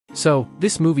So,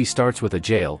 this movie starts with a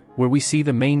jail, where we see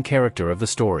the main character of the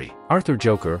story, Arthur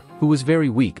Joker, who was very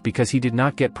weak because he did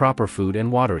not get proper food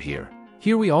and water here.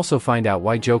 Here we also find out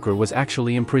why Joker was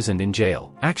actually imprisoned in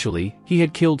jail. Actually, he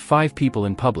had killed 5 people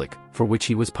in public, for which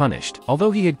he was punished.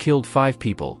 Although he had killed 5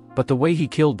 people, but the way he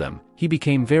killed them, he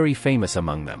became very famous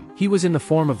among them. He was in the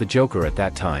form of the Joker at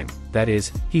that time, that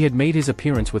is, he had made his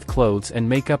appearance with clothes and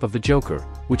makeup of the Joker,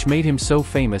 which made him so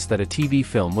famous that a TV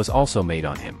film was also made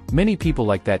on him. Many people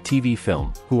like that TV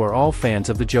film, who are all fans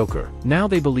of the Joker. Now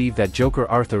they believe that Joker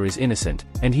Arthur is innocent,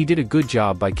 and he did a good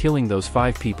job by killing those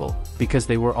 5 people, because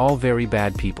they were all very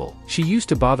bad people. She used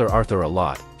to bother Arthur a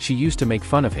lot, she used to make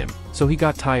fun of him, so he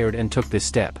got tired and took this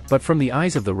step. But from the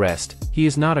eyes of the rest, he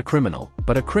is not a criminal,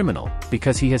 but a criminal,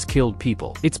 because he has killed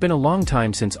people. It's been a long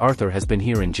time since Arthur has been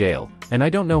here in jail, and I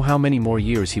don't know how many more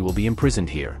years he will be imprisoned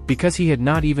here, because he had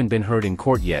not even been heard in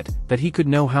court yet, that he could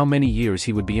know how many years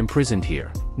he would be imprisoned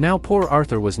here. Now poor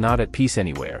Arthur was not at peace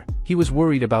anywhere. He was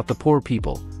worried about the poor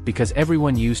people, because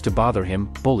everyone used to bother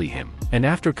him, bully him. And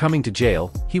after coming to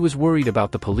jail, he was worried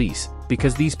about the police,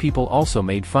 because these people also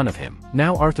made fun of him.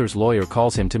 Now Arthur's lawyer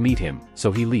calls him to meet him,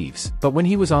 so he leaves. But when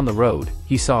he was on the road,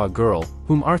 he saw a girl,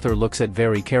 whom Arthur looks at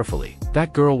very carefully.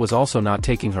 That girl was also not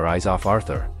taking her eyes off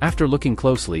Arthur. After looking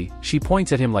closely, she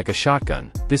points at him like a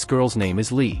shotgun. This girl's name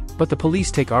is Lee. But the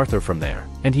police take Arthur from there,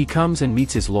 and he comes and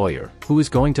meets his lawyer, who is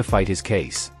going to fight his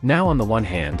case. Now on the one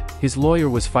hand, his lawyer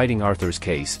was fighting Arthur's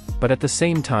case, but at the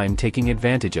same time taking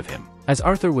advantage of him. As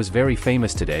Arthur was very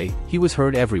famous today, he was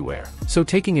heard everywhere. So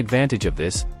taking advantage of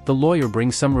this, the lawyer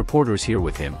brings some reporters here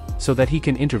with him, so that he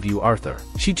can interview Arthur.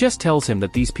 She just tells him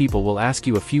that these people will ask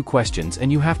you a few questions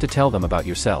and you have to tell them about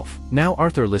yourself. Now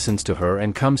Arthur listens to her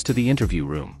and comes to the interview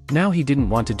room. Now he didn't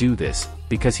want to do this,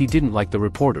 because he didn't like the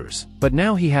reporters. But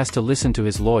now he has to listen to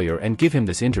his lawyer and give him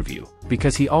this interview,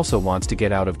 because he also wants to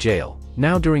get out of jail.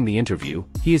 Now during the interview,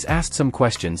 he is asked some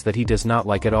questions that he does not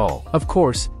like at all. Of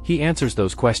course, he answers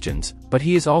those questions, but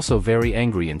he is also very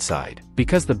angry inside,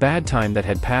 because the bad time that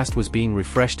had passed was being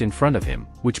refreshed in front of him,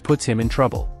 which puts him in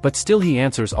trouble. But still he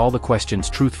answers all the questions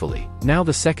truthfully. Now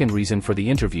the second reason for the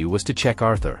interview was to check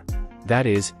Arthur. That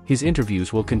is, his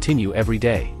interviews will continue every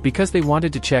day, because they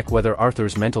wanted to check whether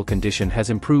Arthur's mental condition has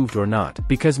improved or not,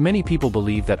 because many people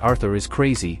believe that Arthur is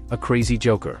crazy, a crazy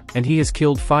Joker, and he has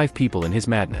killed 5 people in his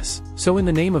madness. So in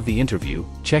the name of the interview,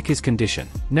 check his condition.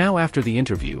 Now after the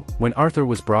interview, when Arthur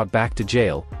was brought back to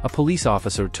jail, a police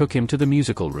officer took him to the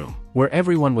musical room, where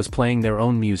everyone was playing their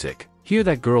own music. Here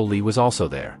that girl Lee was also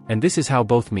there, and this is how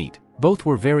both meet. Both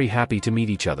were very happy to meet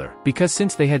each other, because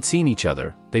since they had seen each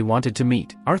other, they wanted to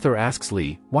meet. Arthur asks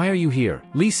Lee, "Why are you here?"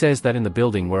 Lee says that in the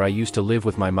building where I used to live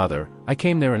with my mother, I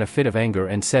came there in a fit of anger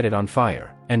and set it on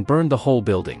fire, and burned the whole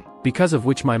building, because of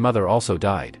which my mother also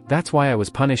died. That's why I was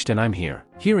punished and I'm here.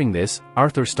 Hearing this,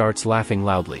 Arthur starts laughing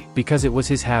loudly, because it was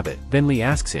his habit. Then Lee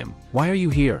asks him, "Why are you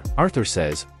here?" Arthur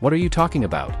says, "What are you talking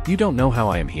about? You don't know how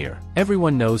I am here.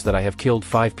 Everyone knows that I have killed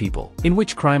 5 people. In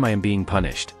which crime I am being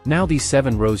punished." Now these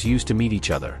 7 rows used to meet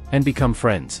each other, and become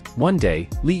friends. One day,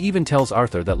 Lee even tells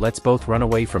Arthur that let's both run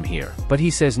away from here. But he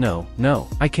says no,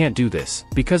 I can't do this,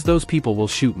 because those people will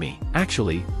shoot me.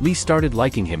 Actually, Lee started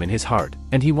liking him in his heart,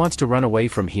 and he wants to run away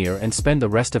from here and spend the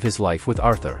rest of his life with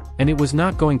Arthur. And it was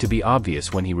not going to be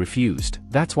obvious when he refused.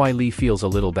 That's why Lee feels a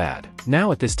little bad.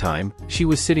 Now at this time, she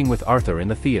was sitting with Arthur in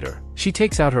the theater. She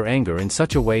takes out her anger in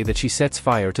such a way that she sets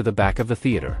fire to the back of the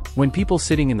theater. When people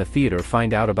sitting in the theater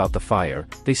find out about the fire,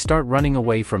 they start running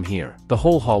away from here. The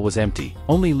whole hall was empty.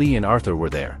 Only Lee and Arthur were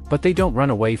there. But they don't run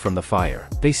away from the fire.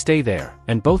 They stay there.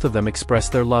 And both of them express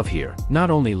their love here. Not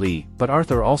only Lee, but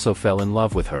Arthur also fell in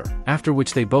love with her. After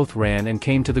which they both ran and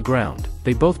came to the ground.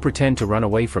 They both pretend to run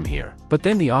away from here. But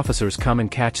then the officers come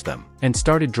and catch them, and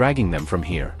started dragging them from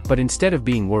here. But instead of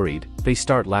being worried, they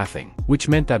start laughing, which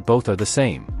meant that both are the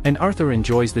same. And Arthur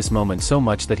enjoys this moment so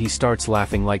much that he starts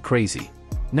laughing like crazy.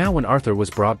 Now when Arthur was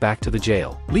brought back to the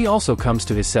jail, Lee also comes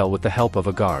to his cell with the help of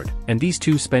a guard, and these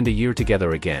two spend a year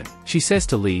together again. She says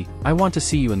to Lee, "I want to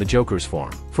see you in the Joker's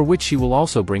form," for which she will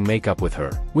also bring makeup with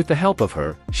her. With the help of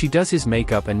her, she does his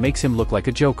makeup and makes him look like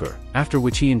a Joker, after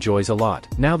which he enjoys a lot.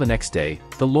 Now the next day,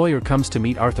 the lawyer comes to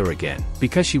meet Arthur again,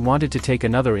 because she wanted to take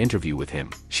another interview with him.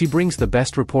 She brings the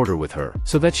best reporter with her,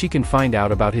 so that she can find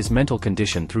out about his mental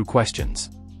condition through questions.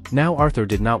 Now Arthur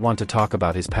did not want to talk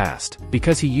about his past,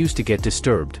 because he used to get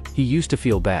disturbed, he used to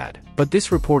feel bad. But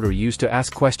this reporter used to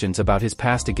ask questions about his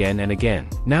past again and again.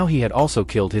 Now he had also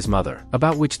killed his mother,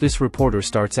 about which this reporter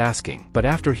starts asking. But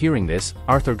after hearing this,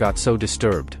 Arthur got so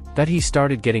disturbed, that he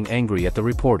started getting angry at the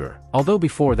reporter, although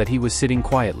before that he was sitting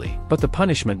quietly. But the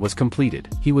punishment was completed.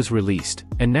 He was released,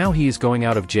 and now he is going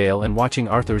out of jail and watching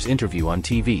Arthur's interview on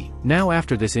TV. Now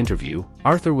after this interview,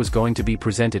 Arthur was going to be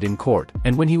presented in court,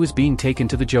 and when he was being taken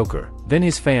to the Joker, then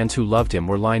his fans who loved him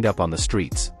were lined up on the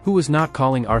streets, who was not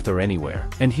calling Arthur anywhere,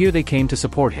 and here they came to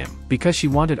support him, because she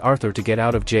wanted Arthur to get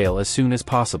out of jail as soon as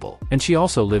possible, and she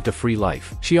also lived a free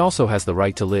life. She also has the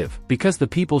right to live, because the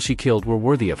people she killed were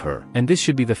worthy of her, and this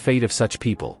should be the fate of such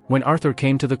people. When Arthur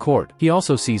came to the court, he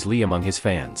also sees Lee among his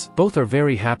fans. Both are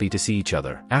very happy to see each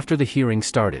other. After the hearing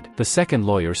started, the second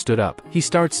lawyer stood up. He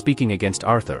starts speaking against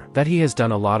Arthur, that he has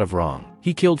done a lot of wrong.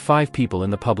 He killed 5 people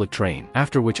in the public train,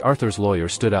 after which Arthur's lawyer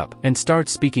stood up and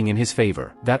starts speaking in his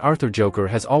favor, that Arthur Joker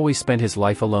has always spent his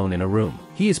life alone in a room.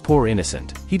 He is poor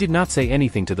innocent. He did not say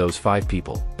anything to those 5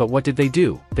 people. But what did they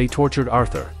do? They tortured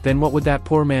Arthur. Then what would that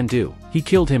poor man do? He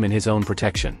killed him in his own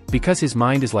protection, because his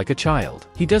mind is like a child.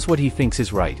 He does what he thinks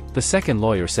is right. The second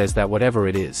lawyer says that whatever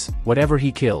it is, whatever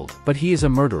he killed, but he is a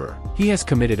murderer. He has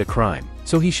committed a crime,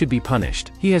 so he should be punished.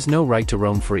 He has no right to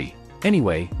roam free.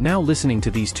 Anyway, now listening to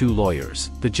these 2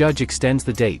 lawyers, the judge extends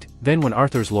the date. Then when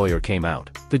Arthur's lawyer came out,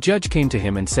 the judge came to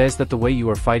him and says that the way you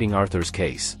are fighting Arthur's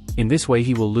case, in this way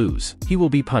he will lose. He will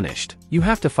be punished. You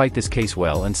have to fight this case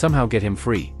well and somehow get him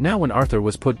free. Now when Arthur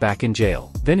was put back in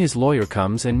jail, then his lawyer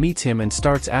comes and meets him and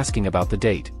starts asking about the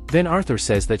date. Then Arthur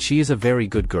says that she is a very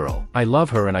good girl. I love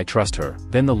her and I trust her.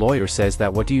 Then the lawyer says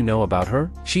that what do you know about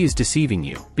her? She is deceiving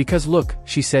you. Because look,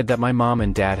 she said that my mom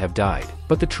and dad have died.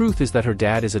 But the truth is that her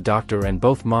dad is a doctor and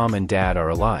both mom and dad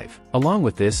are alive. Along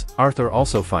with this, Arthur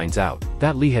also finds out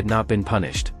that Lee had not been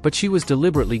punished, but she was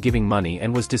deliberately giving money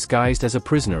and was disguised as a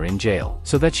prisoner in jail,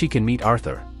 so that she can meet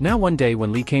Arthur. Now one day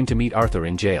when Lee came to meet Arthur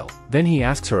in jail, then he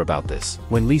asks her about this.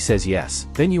 When Lee says yes,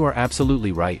 then you are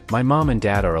absolutely right, my mom and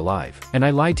dad are alive, and I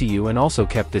lied to you and also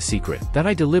kept this secret, that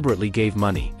I deliberately gave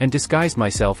money and disguised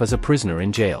myself as a prisoner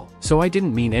in jail. So I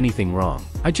didn't mean anything wrong.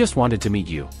 I just wanted to meet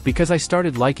you, because I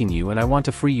started liking you and I want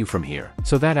to free you from here,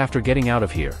 so that after getting out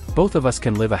of here, both of us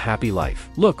can live a happy life.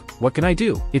 Look, what can I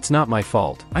do? It's not my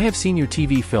fault. I have seen your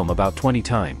TV film about 20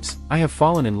 times. I have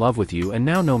fallen in love with you and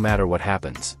now no matter what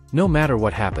happens,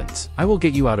 I will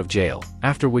get you out of jail,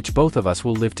 after which both of us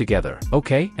will live together,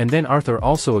 okay? And then Arthur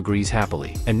also agrees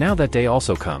happily. And now that day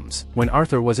also comes. When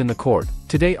Arthur was in the court,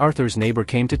 today Arthur's neighbor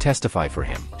came to testify for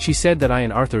him. She said that I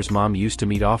and Arthur's mom used to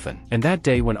meet often. And that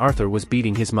day when Arthur was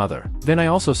beating his mother, then I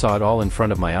also saw it all in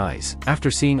front of my eyes. After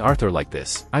seeing Arthur like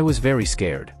this, I was very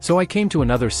scared. So I came to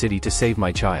another city to save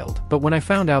my child. But when I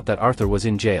found out that Arthur was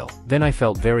in jail, then I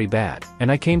felt very bad. And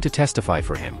I came to testify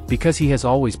for him, because he has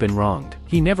always been wronged.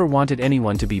 He never wanted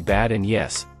anyone to be bad, and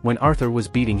yes, when Arthur was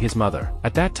beating his mother,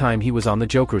 at that time he was on the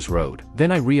Joker's road.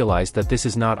 Then I realized that this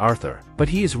is not Arthur, but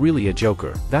he is really a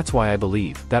Joker. That's why I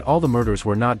believe that all the murders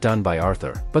were not done by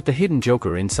Arthur, but the hidden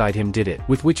Joker inside him did it,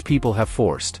 with which people have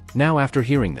forced. Now after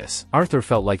hearing this, Arthur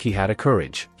felt like he had a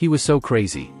courage. He was so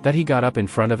crazy that he got up in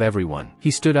front of everyone.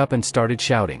 He stood up and started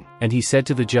shouting, and he said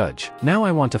to the judge, now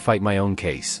I want to fight my own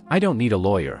case. I don't need a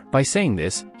lawyer. By saying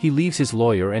this, he leaves his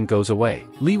lawyer and goes away.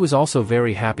 Lee was also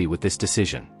very happy with this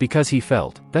decision, because he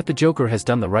felt that the Joker has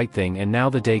done the right thing, and now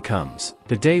the day comes.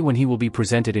 The day when he will be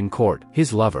presented in court.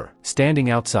 His lover, standing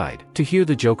outside to hear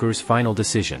the Joker's final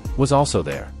decision, was also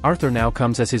there. Arthur now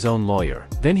comes as his own lawyer.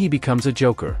 Then he becomes a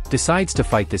Joker, decides to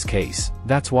fight this case.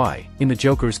 That's why, in the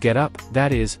Joker's get-up,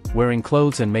 that is, wearing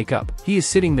clothes and makeup, he is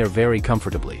sitting there very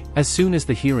comfortably. As soon as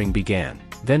the hearing began,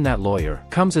 then that lawyer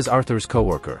comes as Arthur's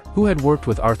co-worker, who had worked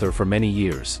with Arthur for many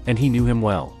years, and he knew him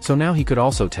well. So now he could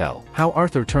also tell how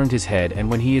Arthur turned his head, and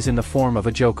when he is in the form of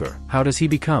a Joker, how does he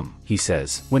become? He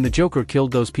says, when the Joker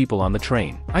killed those people on the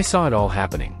train, I saw it all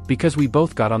happening, because we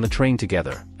both got on the train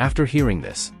together. After hearing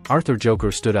this, Arthur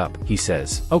Joker stood up. He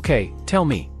says, okay, tell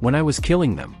me, when I was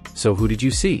killing them, so who did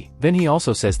you see? Then he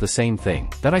also says the same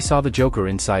thing, that I saw the Joker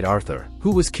inside Arthur,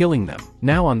 who was killing them.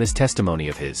 Now on this testimony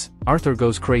of his, Arthur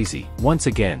goes crazy, once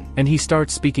again, and he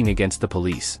starts speaking against the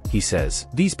police. He says,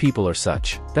 these people are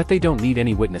such, that they don't need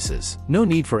any witnesses, no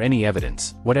need for any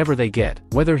evidence. Whatever they get,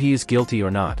 whether he is guilty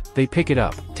or not, they pick it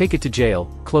up, take it to jail,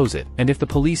 close it, and if the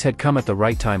police had come at the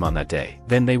right time on that day,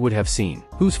 then they would have seen,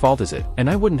 whose fault is it, and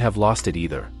I wouldn't have lost it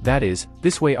either. That is,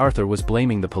 this way Arthur was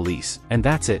blaming the police, and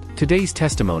that's it. Today's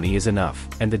testimony is enough,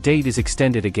 and the date is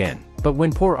extended again. But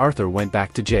when poor Arthur went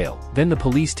back to jail, then the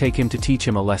police take him to teach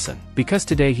him a lesson, because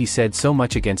today he said so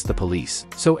much against the police.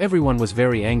 So everyone was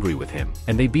very angry with him,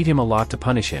 and they beat him a lot to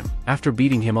punish him. After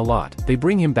beating him a lot, they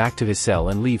bring him back to his cell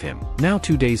and leave him. Now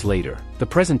 2 days later, the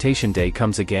presentation day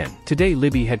comes again. Today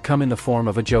Libby had come in the form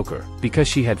of a Joker, because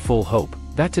she had full hope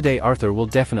that today Arthur will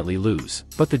definitely lose.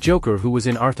 But the Joker, who was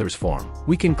in Arthur's form,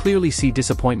 we can clearly see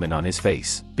disappointment on his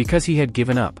face. Because he had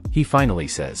given up, he finally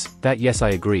says that yes, I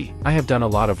agree, I have done a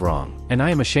lot of wrong, and I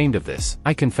am ashamed of this,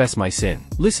 I confess my sin.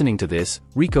 Listening to this,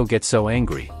 Rico gets so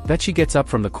angry that she gets up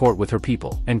from the court with her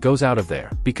people and goes out of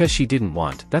there, because she didn't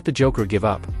want that the Joker give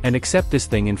up and accept this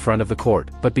thing in front of the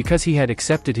court, but because he had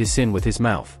accepted his sin with his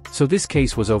mouth. So this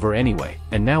case was over anyway,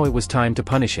 and now it was time to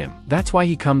punish him. That's why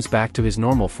he comes back to his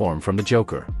normal form from the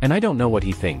Joker, and I don't know what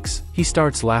he thinks. He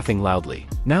starts laughing loudly.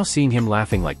 Now seeing him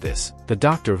laughing like this, the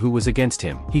doctor who was against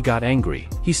him, he got angry.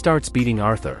 He starts beating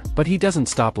Arthur, but he doesn't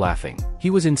stop laughing. He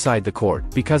was inside the court.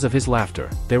 Because of his laughter,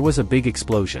 there was a big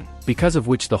explosion, because of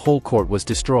which the whole court was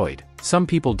destroyed. Some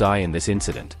people die in this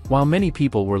incident, while many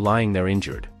people were lying there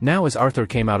injured. Now as Arthur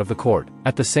came out of the court,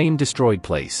 at the same destroyed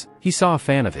place, he saw a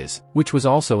fan of his, which was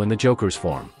also in the Joker's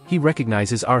form. He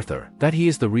recognizes Arthur, that he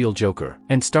is the real Joker,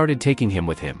 and started taking him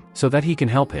with him, so that he can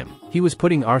help him. He was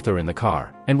putting Arthur in the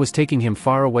car, and was taking him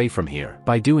far away from here.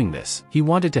 By doing this, he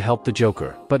wanted to help the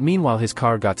Joker, but meanwhile his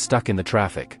car got stuck in the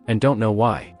traffic, and don't know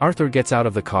why. Arthur gets out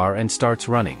of the car and starts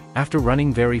running. After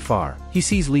running very far, he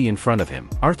sees Lee in front of him.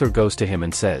 Arthur goes to him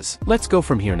and says, let's go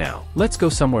from here now. Let's go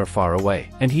somewhere far away.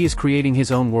 And he is creating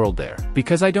his own world there,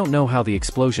 because I don't know how the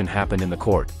explosion happened in the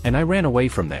court, and I ran away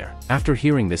from there. After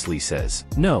hearing this, Lee says,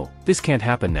 no, this can't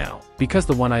happen now, because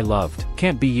the one I loved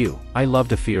can't be you. I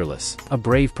loved a fearless, a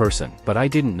brave person, but I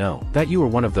didn't know that you were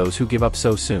one of those who give up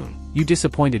so soon. You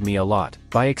disappointed me a lot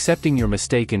by accepting your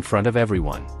mistake in front of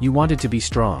everyone. You wanted to be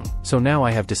strong, so now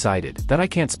I have decided that I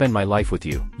can't spend my life with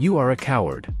you. You are a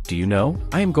coward. Do you know?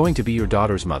 I am going to be your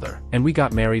daughter's mother, and we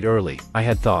got married early. I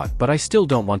had thought, but I still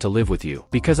don't want to live with you,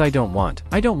 because I don't want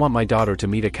my daughter to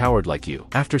meet a coward like you.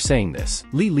 After saying this,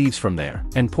 Lee leaves from there,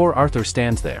 and poor Arthur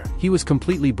stands there. He was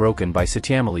completely broken by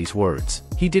Satyamali's words.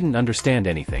 He didn't understand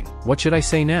anything. What should I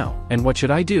say now? And what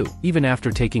should I do? Even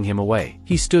after taking him away,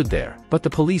 he stood there, but the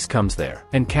police comes there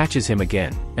and catches him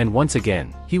again, and once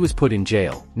again, he was put in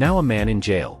jail. Now a man in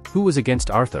jail, who was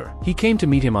against Arthur, he came to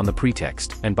meet him on the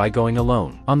pretext, and by going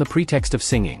alone, on the pretext of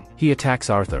singing, he attacks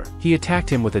Arthur. He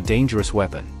attacked him with a dangerous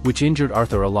weapon, which injured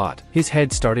Arthur a lot. His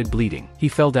head started bleeding. He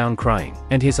fell down crying,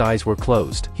 and his eyes were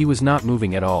closed. He was not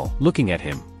moving at all. Looking at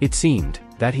him, it seemed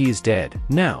that he is dead.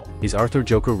 Now, is Arthur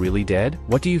Joker really dead?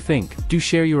 What do you think? Do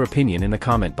share your opinion in the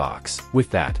comment box.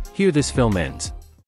 With that, here this film ends.